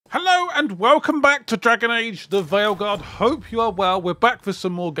Hello and welcome back to Dragon Age the Veilguard. Hope you are well. We're back for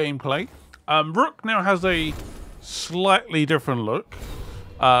some more gameplay. Rook now has a slightly different look.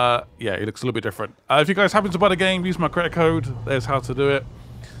 Yeah, he looks a little bit different. If you guys happen to buy the game, use my credit code. There's how to do it.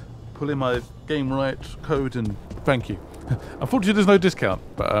 Pull in my game right code and thank you. Unfortunately, there's no discount,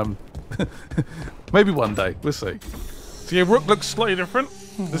 but maybe one day. We'll see. So yeah, Rook looks slightly different.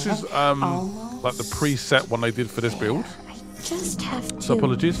 This is like the preset one they did for this build. Just have to. So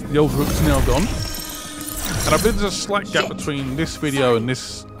apologies, the old Rook's now gone. And I believe there's a slight gap between this video and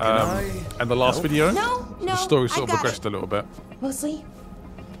this and the last video. No, The story sort of progressed a little bit. Mostly,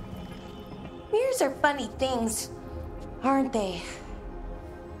 mirrors are funny things, aren't they?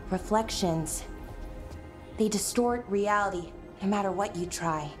 Reflections. They distort reality, no matter what you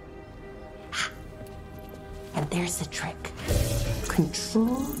try. And there's the trick.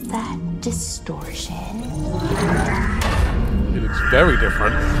 Control that distortion. He looks very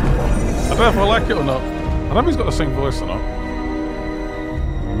different. I don't know if I like it or not. I don't know if he's got the same voice or not.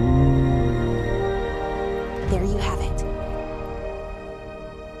 There you have it.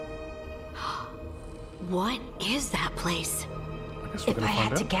 What is that place? I guess we're If I gonna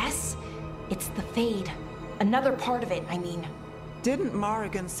had find to out. guess, it's the Fade. Another part of it, I mean. Didn't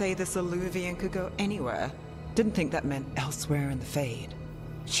Morrigan say this Alluvian could go anywhere? Didn't think that meant elsewhere in the Fade.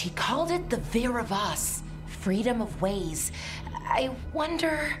 She called it the Vir of Us, freedom of ways. I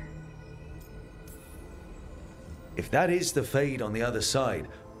wonder... If that is the Fade on the other side,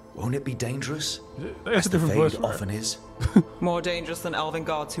 won't it be dangerous? That's a The different Fade voice, right? Oh. often is. More dangerous than elven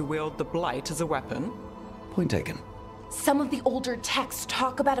guards who wield the Blight as a weapon? Point taken. Some of the older texts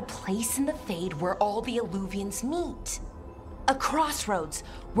talk about a place in the Fade where all the Alluvians meet. A crossroads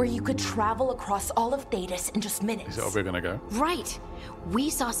where you could travel across all of Thedas in just minutes. Is that where we're gonna go? Right. We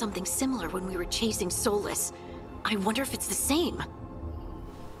saw something similar when we were chasing Solus. I wonder if it's the same.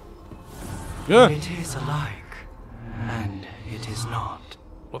 Yeah. It is alike, and it is not.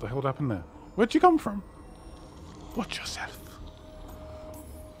 What the hell happened there? Where'd you come from? Watch yourself.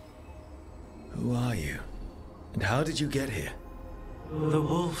 Who are you? And how did you get here? The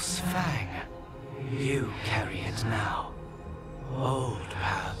Wolf's Fang. You carry it now. Old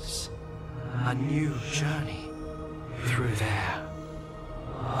paths. A new journey. Through there.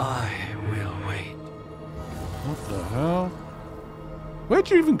 I will wait. What the hell? Where'd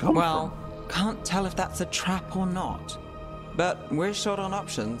you even come Well, can't tell if that's a trap or not. But we're short on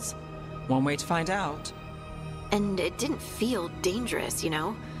options. One way to find out. And it didn't feel dangerous, you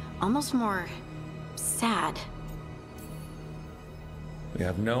know? Almost more sad. We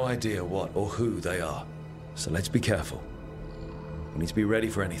have no idea what or who they are. So let's be careful. We need to be ready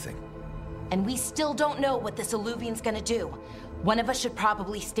for anything. And we still don't know what this Alluvian's gonna do. One of us should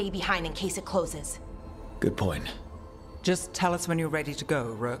probably stay behind in case it closes. Good point. Just tell us when you're ready to go,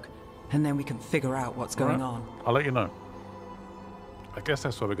 Rook, and then we can figure out what's from? going Alright, on. I'll let you know. I guess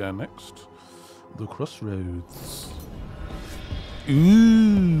that's where we're going next. The crossroads.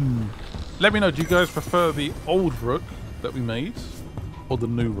 Ooh. Let me know, do you guys prefer the old Rook that we made or the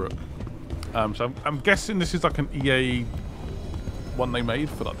new Rook? So I'm guessing this is like an EA one they made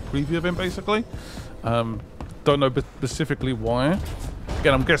for like the preview event, basically. Don't know specifically why.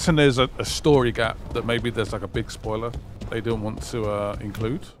 Again, I'm guessing there's a story gap that maybe there's like a big spoiler they didn't want to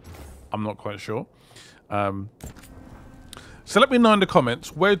include. I'm not quite sure. So let me know in the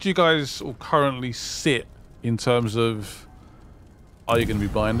comments, where do you guys currently sit in terms of, are you going to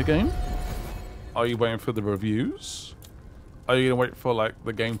be buying the game? Are you waiting for the reviews? Are you going to wait for like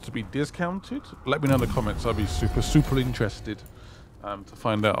the game to be discounted? Let me know in the comments. I'll be super interested to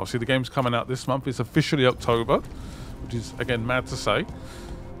find out. Obviously the game's coming out this month. It's officially October, which is again mad to say,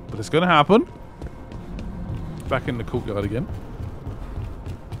 but it's going to happen. Back in the courtyard again.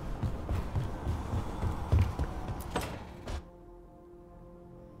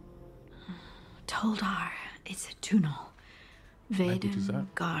 Toldar, it's a tunnel. Language is that?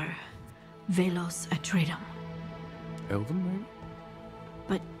 Veilguard, Velos Atreidim. Elven, maybe?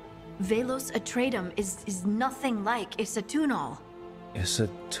 But Velos Atreidim is nothing like Isatunal. It's a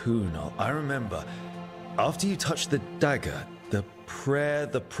tunel. I remember. After you touched the dagger, the prayer,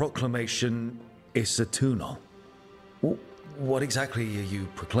 the proclamation, it's a tunel. What exactly are you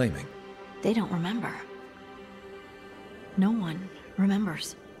proclaiming? They don't remember. No one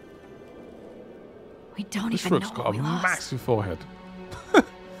remembers. We don't This even know Rook's what got we a lost. massive forehead.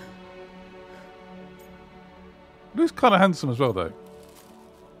 Looks kind of handsome as well, though.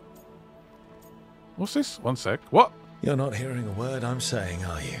 What's this? One sec. What? You're not hearing a word I'm saying,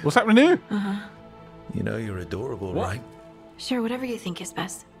 are you? What's happening here? You know you're adorable, What? right? Sure, whatever you think is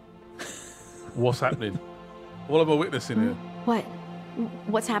best. What's happening? What am I witnessing here? What?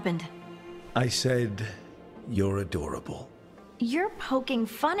 What's happened? I said you're adorable. You're poking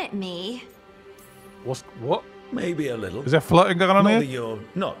fun at me. What? Maybe a little. Is there flirting going on Not here? that you're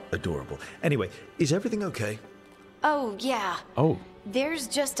not adorable. Anyway, is everything okay? Oh, yeah. Oh. There's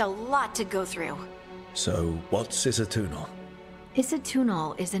just a lot to go through. So, what's Isatunal?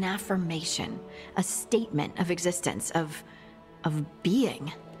 Isatunal is an affirmation, a statement of existence, of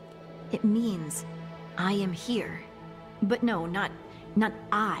being. It means I am here. But no, not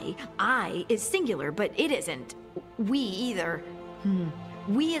I. I is singular, but it isn't. We either.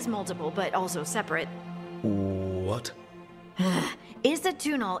 We is multiple, but also separate. What?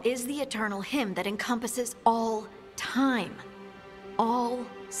 Isatunal is the eternal hymn that encompasses all time. All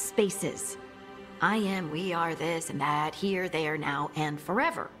spaces. I am, we are, this and that, here, there, now, and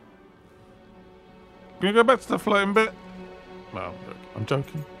forever. Can you go back to the flirting bit? No, I'm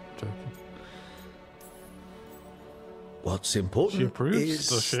joking. What's important She approves, is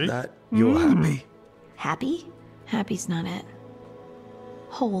does she? that you're happy. Happy? Happy's not it.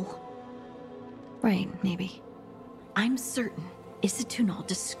 Whole. Right, maybe. I'm certain Isatunal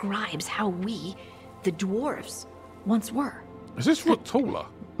describes how we, the dwarves, once were. Is this foot taller?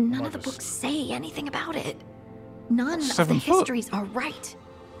 None of the books say anything about it. None of the 7 foot. histories are right.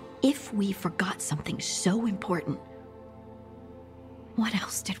 If we forgot something so important, what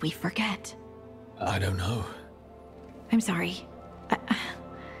else did we forget? I don't know. I'm sorry.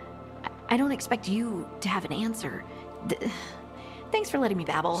 I don't expect you to have an answer. Thanks for letting me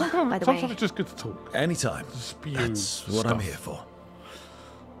babble, by the Sometimes way. it's just good to talk. Anytime. Spew That's what I'm stuff. here for.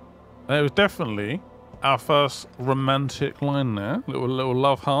 And it was definitely our first romantic line there. Little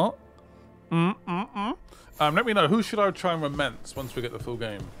love heart. Let me know, who should I try and romance once we get the full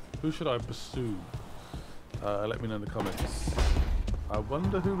game? Who should I pursue? Let me know in the comments. I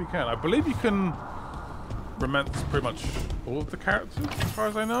wonder who we can. I believe you can romance pretty much all of the characters, as far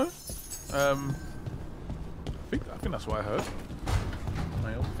as I know. I think that's what I heard.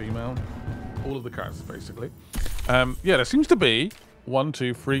 Male, female, all of the characters basically. Yeah, there seems to be 1,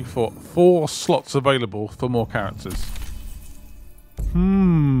 2, 3, 4 slots available for more characters.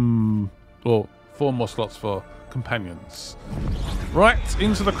 Or 4 more slots for companions. Right,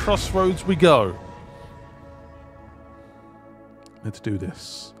 into the crossroads we go. Let's do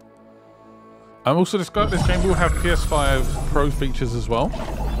this. Also, this game will have PS5 Pro features as well.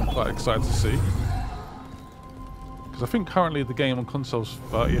 I'm quite excited to see. Because I think currently the game on console's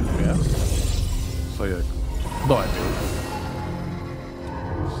 30 FPS. So yeah, not ideal.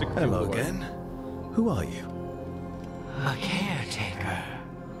 Hello again. Who are you? A caretaker.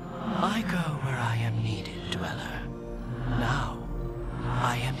 I go where I am needed, dweller. Now,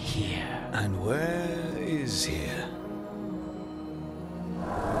 I am here. And where is here?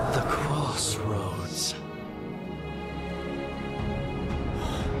 The crossroads.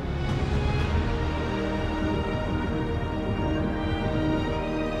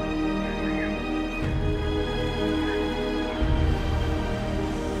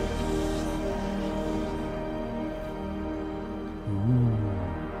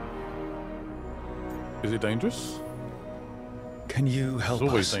 Is it dangerous? Can you help It's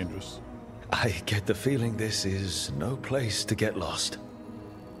always us? dangerous. I get the feeling this is no place to get lost.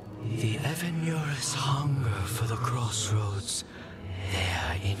 The Evenurus hunger for the crossroads.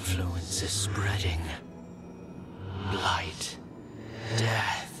 Their influence is spreading. Blight,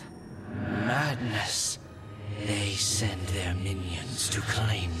 death, madness. They send their minions to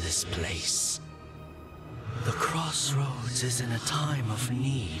claim this place. The crossroads is in a time of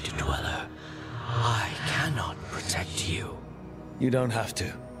need, dweller. I cannot protect you. You don't have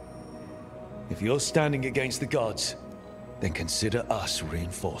to. If you're standing against the gods, then consider us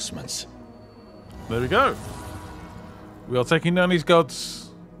reinforcements. There we go. We are taking down these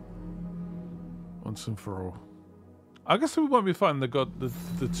gods once and for all. I guess we won't be fighting the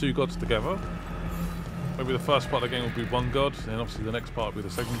 2 gods together. Maybe the first part of the game will be 1 god, and then obviously the next part will be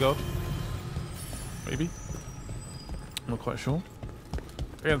the 2nd god. Maybe. I'm not quite sure.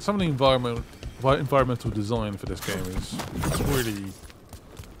 Again, some of the environmental design for this game is really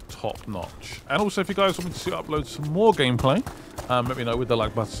top notch. And also, if you guys want me to upload some more gameplay, let me know with the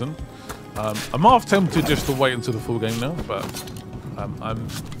like button. I'm half tempted just to wait until the full game now, but I'm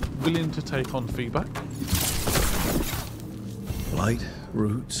willing to take on feedback. Light,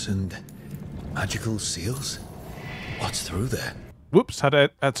 roots, and magical seals? What's through there? Whoops, had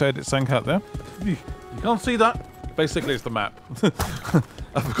to edit something out there. You can't see that. Basically, it's the map.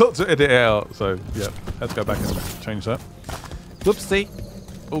 I forgot to edit it out, so yeah, let's go back and change that. Whoopsie.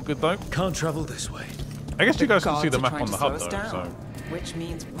 All good though. Can't travel this way. I guess you guys can gods see the are map trying on to the slow hub us though, down, so which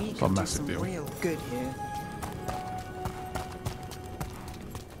means we not a can do massive some deal. real good here.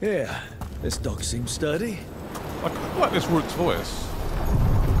 Yeah, this dog seems sturdy. I quite like this Rook's voice.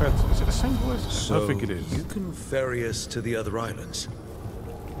 Compared to, is it the same voice? I don't think it is. You can ferry us to the other islands.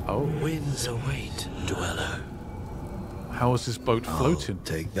 Oh, Winds await, dweller. how is this boat floating?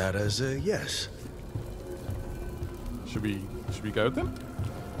 Take that as a yes. Should we go then?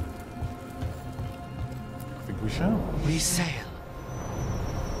 I think we shall. We sail.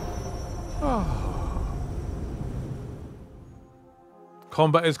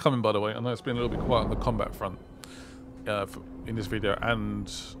 Combat is coming, by the way. I know it's been a little bit quiet on the combat front in this video and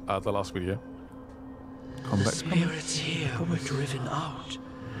the last video. The Combat's coming. spirits here were driven out.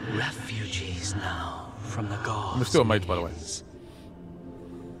 Refugees now from the gods. We're still mates, by the way.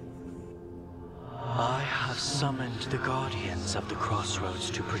 I have summoned the guardians of the crossroads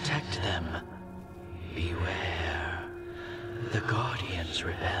to protect them. Beware. The guardians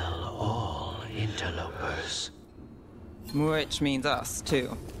repel all interlopers. Which means us,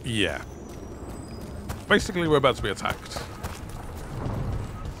 too. Yeah. Basically, we're about to be attacked.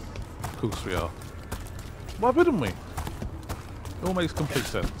 Of course we are. Why wouldn't we? It all makes complete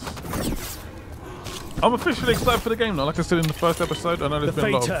sense. I'm officially excited for the game now. Like I said in the first episode, I know there's been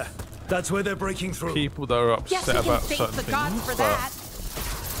a lot of That's where they're breaking through. people that are Guess upset we can about thank certain the gods things, for but that.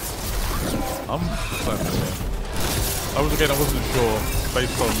 I'm excited for the game. I wasn't sure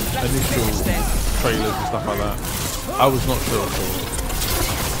based on initial trailers and stuff like that. I was not sure at all.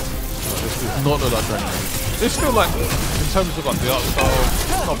 This is not like Dragon Age. It's still like, in terms of like the art style,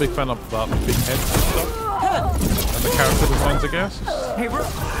 I'm not a big fan of the big heads and stuff. And the character designs, I guess.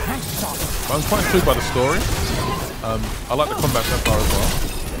 But I'm quite intrigued by the story. I like the combat so far as well.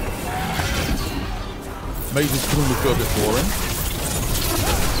 Mages can almost feel a bit boring.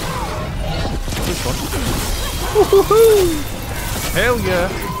 This one. Hell yeah!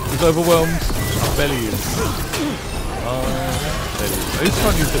 He's overwhelmed. I bet he is. I need to try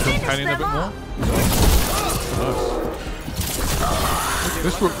and use the companion a bit more. Nice.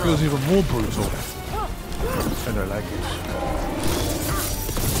 This rook feels even more brutal. And I like it.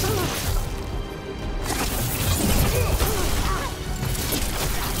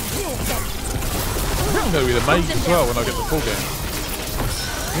 I think I'm going to be the mage as well when I get the full game.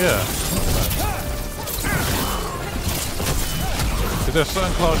 Yeah. Is there a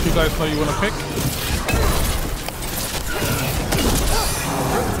certain class you guys know you want to pick?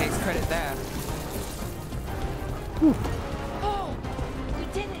 Rook takes credit there. Oh, we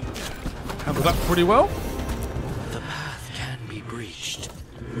did it. Handled that pretty well. The path can be breached.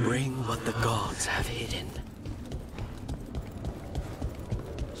 Bring what the gods have hidden.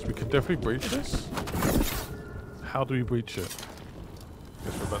 So we can definitely breach this. How do we breach it?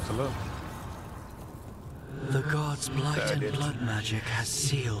 Guess we're about to learn. The gods' blight and blood magic has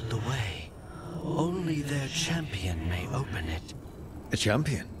sealed the way. Only their champion may open it. A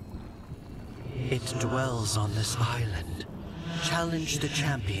champion? It dwells on this island. Challenge the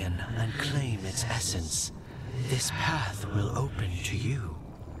champion and claim its essence. This path will open to you.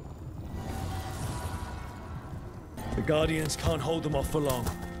 The Guardians can't hold them off for long.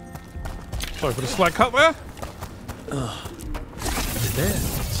 Sorry for the slight cut there. Is there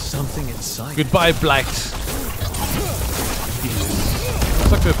something inside? Goodbye, Blight.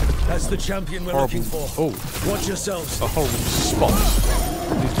 It's like a That's the champion we're horrible. looking for. Oh, Watch yourselves. a horrible spot.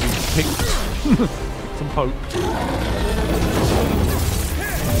 Needs to be picked. Some hope.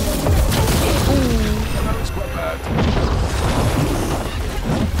 Ooh, that looks quite bad.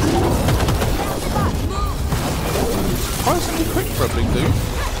 Surprisingly quick for a big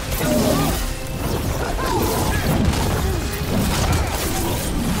dude.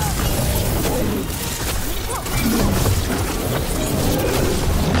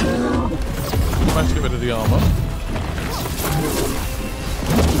 Managed to get rid of the armor.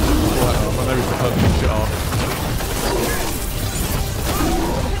 Light armor, maybe for her to shit off.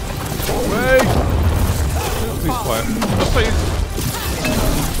 Wait! Please quiet. Please.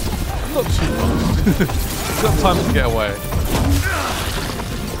 Not too much. He's got time to get away.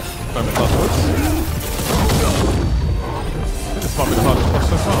 Moment afterwards. I think this might be the hardest boss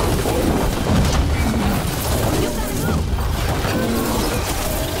so far.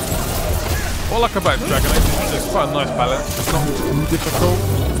 What I like about Dragon Age is it's quite a nice balance. It's not too difficult.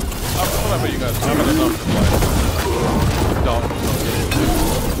 I don't know about you guys, I've had enough to play Dark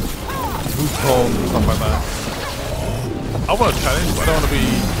Wukong and stuff like that. I want a challenge, but I don't want to be...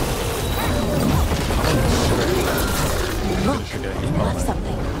 Love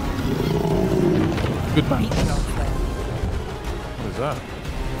something. Good man. What is that?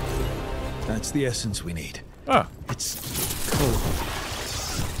 That's the essence we need. Ah, It's cold.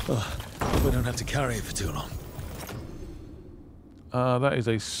 Oh, we don't have to carry it for too long. That is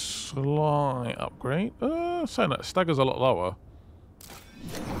a slight upgrade. Saying that stagger's a lot lower.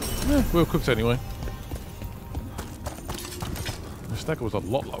 Yeah, well cooked anyway. The stagger was a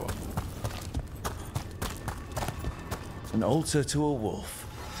lot lower. An altar to a wolf.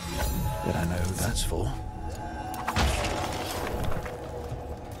 But I know who that's for.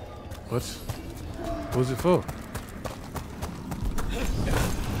 What? What was it for?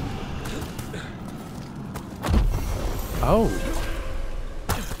 Oh.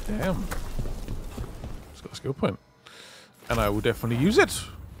 Damn. It's got a skill point. And I will definitely use it.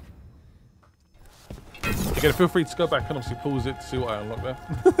 Again, feel free to go back and obviously pause it to see what I unlock there.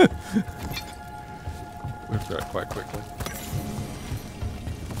 We'll through it quite quickly.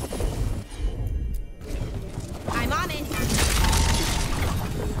 I'm on it.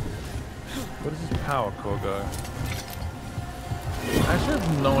 Where does this power core go? I actually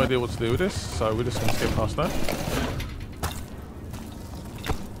have no idea what to do with this, so we're just going to skip past that.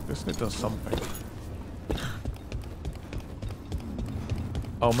 Guessing it does something.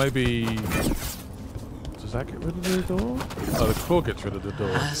 Oh, maybe... Does that get rid of the door? Oh, the core gets rid of the door.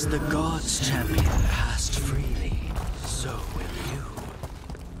 As the gods' champion passed freely, so will you.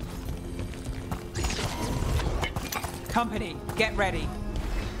 Company, get ready.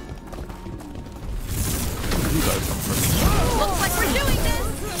 You guys come through. Looks like we're doing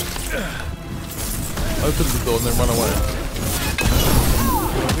this. Open the door and then run away.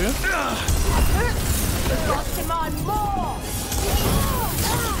 Good idea? Lost him on more.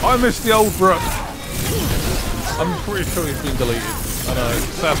 I missed the old Brook. I'm pretty sure he's been deleted. I know,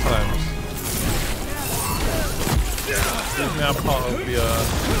 sad times. He's now part of the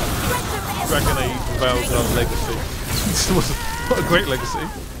Dragon Age Veilguard legacy. This was not a great legacy.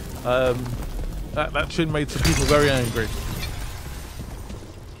 That tune made some people very angry.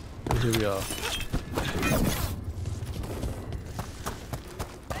 But here we are.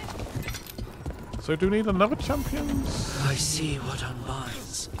 So do we need another champions? I see what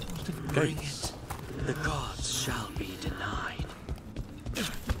unbinds. Bring Gates. it. The gods shall be denied.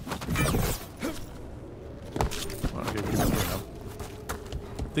 Right, here we go.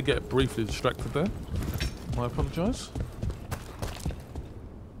 Did get briefly distracted there. I apologise.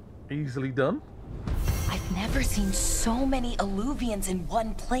 Easily done. I've never seen so many Illuvians in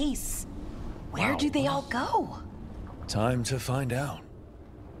one place. Where do they all go? Time to find out.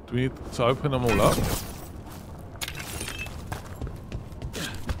 Do we need to open them all up?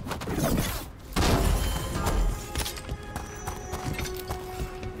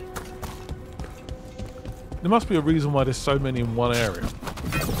 There must be a reason why there's so many in one area.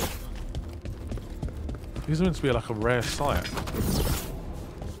 These are meant to be like a rare site.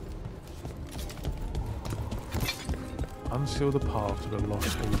 Unseal the path to the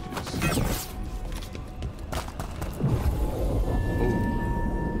lost ages.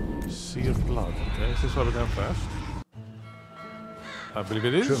 Oh. Sea of blood. Okay, is this where we're going first? I believe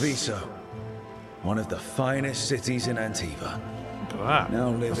it is. Treviso, one of the finest cities in Antiva. Look at that.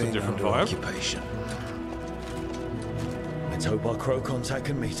 Now That's a living different under vibe. occupation. Let's hope our crow contact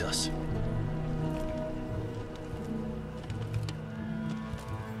can meet us.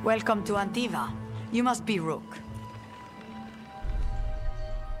 Welcome to Antiva. You must be Rook.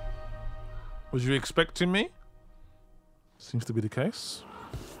 Was you expecting me? Seems to be the case.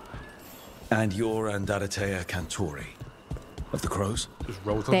 And you're Andaratea Cantori, of the crows? Just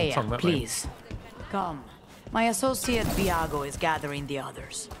rolls on the Thea, tongue that please. Come. My associate Viago is gathering the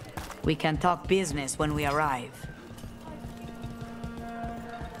others. We can talk business when we arrive.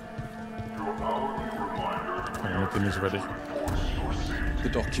 Everything is ready. The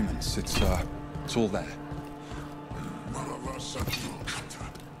documents, it's all there.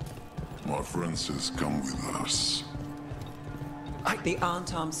 My friend says come with us. The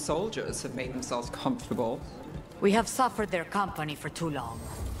unarmed soldiers have made themselves comfortable. We have suffered their company for too long.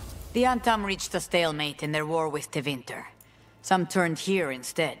 The Antam reached a stalemate in their war with Tevinter. Some turned here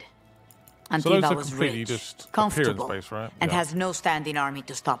instead. So those Antiva are was completely rich, just comfortable, appearance-based, right? and Yeah. has no standing army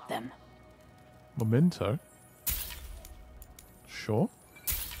to stop them. Memento. Sure.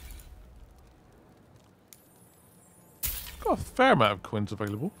 Got a fair amount of coins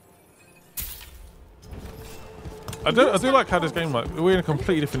available. I do like how this game, like, we're in a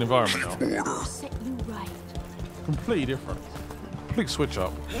completely different environment now. Set you right. Completely different. Complete switch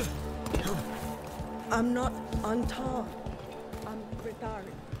up. I'm not untarred. I'm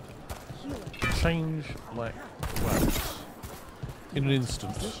regarded. Change like wax. In an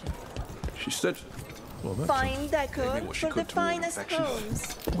instant. She said Well, that's Fine decor Maybe what she for the could toward finest infection.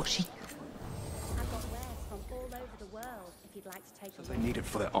 homes. What she... I've got wares from all over the world if you'd like to take a they look. need it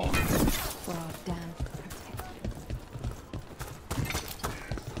for their army. For our damned protection.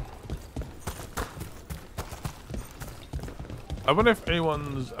 I wonder if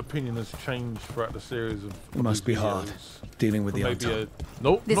anyone's opinion has changed throughout the series of. It must be hard dealing with the maybe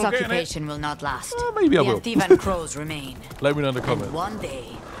nope. This not occupation will not last. Maybe I will. The Antivan crows remain. Let me know in the comments. And one day,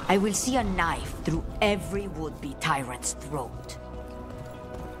 I will see a knife through every would-be tyrant's throat.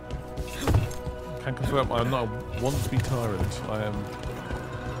 Can confirm I'm not a want-to-be tyrant.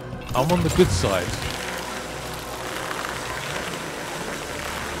 I'm on the good side.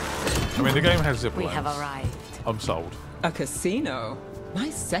 I mean, the game has zip lines. We have arrived. I'm sold. A casino?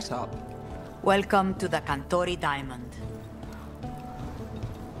 Nice setup. Welcome to the Cantori Diamond.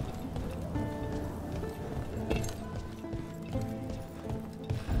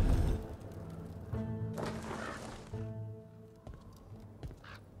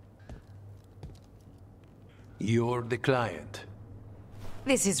 You're the client.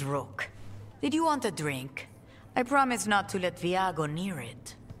 This is Rook. Did you want a drink? I promise not to let Viago near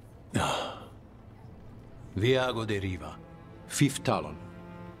it. Viago de Riva, 5th Talon.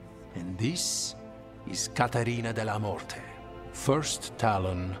 And this is Catarina de la Morte, 1st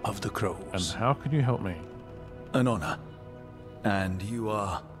Talon of the Crows. And how can you help me? An honor. And you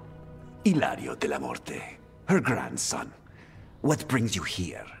are? Ilario de la Morte, her grandson. What brings you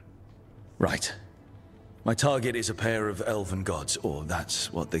here? Right. My target is a pair of elven gods, or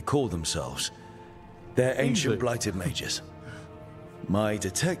that's what they call themselves. They're ancient blighted mages. My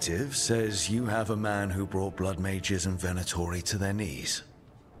detective says you have a man who brought blood mages and Venatori to their knees.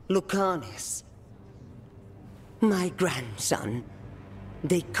 Lucanus. My grandson.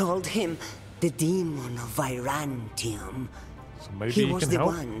 They called him the demon of Virantium. So maybe he you was can the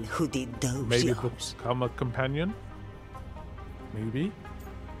help. one who did those Maybe jobs. become a companion? Maybe?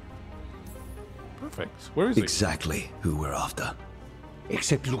 Perfect. Where is he? Exactly who we're after.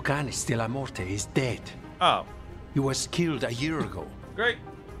 Except Lucanus de la Morte is dead. Oh. He was killed a year ago. Great.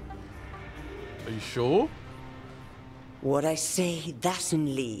 Are you sure? What I say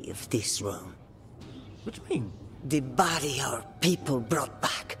doesn't leave this room. What do you mean? The body our people brought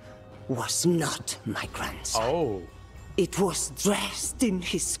back was not my grandson. Oh. It was dressed in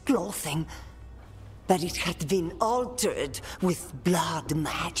his clothing, but it had been altered with blood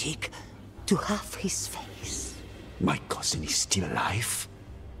magic to have his face. My cousin is still alive?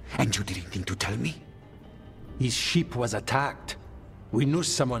 And you didn't think to tell me? His ship was attacked. We knew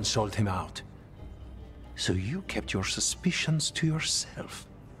someone sold him out. So you kept your suspicions to yourself.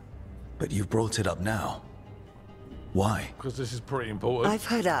 But you've brought it up now. Why? Because this is pretty important. I've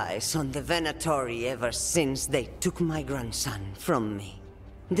had eyes on the Venatori ever since they took my grandson from me.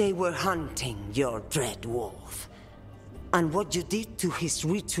 They were hunting your dread wolf. And what you did to his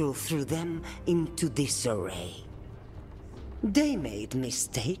ritual threw them into disarray. They made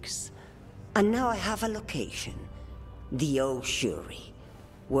mistakes, and now I have a location. The Ossuary,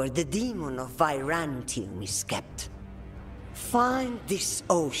 where the demon of Virantium is kept. Find this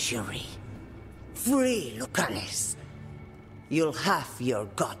Ossuary. Free Lucanus. You'll have your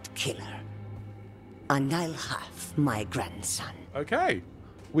god killer. And I'll have my grandson. Okay.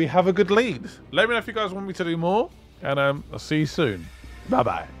 We have a good lead. Let me know if you guys want me to do more. And I'll see you soon.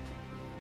 Bye-bye.